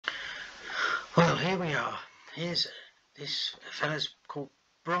here we are. Here's this fella's called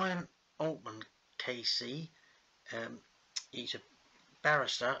Brian Altman KC. He's a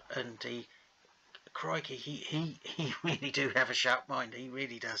barrister, and crikey, he really do have a sharp mind. He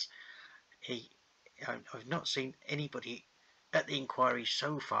really does. I've not seen anybody at the inquiry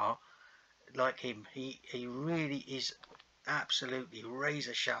so far like him. He really is absolutely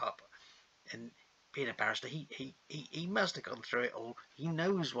razor sharp, and being a barrister, he must have gone through it all. He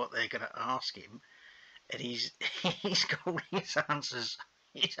knows what they're going to ask him, and he's got all his answers.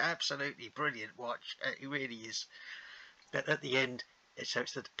 It's absolutely brilliant. Watch, he really is. But at the end, so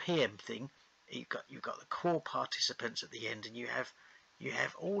it's the PM thing. You've got the core participants at the end, and you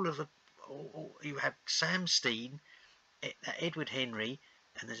have all of the you have Sam Steen, Edward Henry,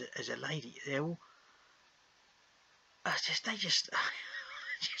 and there's a lady. They're all I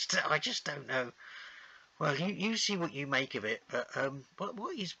just don't know. Well, you see what you make of it. But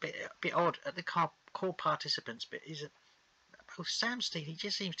what is a bit odd at the core participants bit is that both Sam Steen, he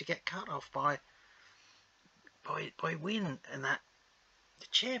just seems to get cut off by Wynne and that the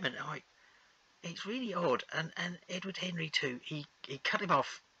chairman. It's really odd, and Edward Henry too. He cut him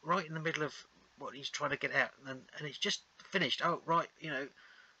off right in the middle of what he's trying to get out, and it's just finished. Oh right,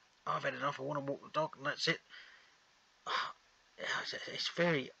 I've had enough. I want to walk the dog, and that's it. It's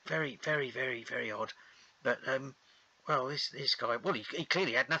very, very, very, very, very odd. But well, this guy, well, he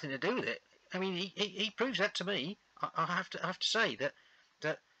clearly had nothing to do with it. I mean, he proves that to me. I have to say that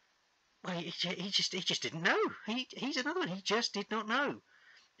well, he just didn't know. He's another one. He just did not know.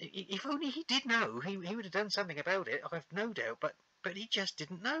 If only he did know, he would have done something about it. I have no doubt. But he just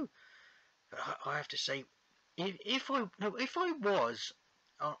didn't know. I have to say, if I was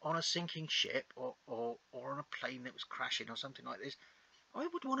on a sinking ship or on a plane that was crashing or something like this, I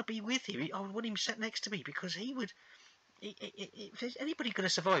would want to be with him. I would want him sat next to me, because he would. If there's anybody going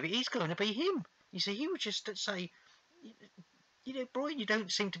to survive it, he's going to be him. You see, he would just say, Brian, you don't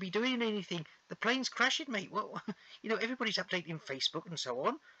seem to be doing anything. The plane's crashing, mate. What? Everybody's updating Facebook and so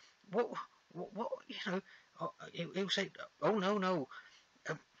on. What? He'll say, oh no.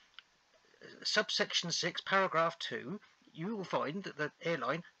 Subsection 6, paragraph 2. You will find that the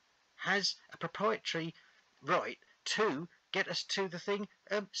airline has a proprietary right to get us to the thing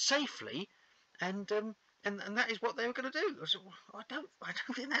safely, and that is what they were going to do. I said, well, I don't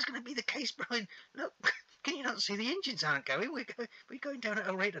think that's going to be the case, Brian. Look, can you not see the engines aren't going? We're going down at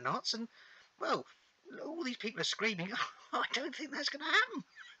a rate of knots, and well, all these people are screaming. I don't think that's going to happen.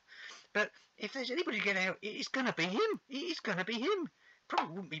 But if there's anybody to get out, it's going to be him. It's going to be him.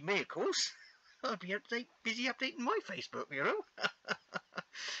 Probably wouldn't be me, of course. I'd be busy updating my Facebook,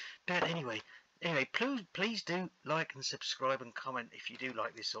 But anyway, please do like and subscribe and comment if you do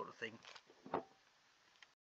like this sort of thing.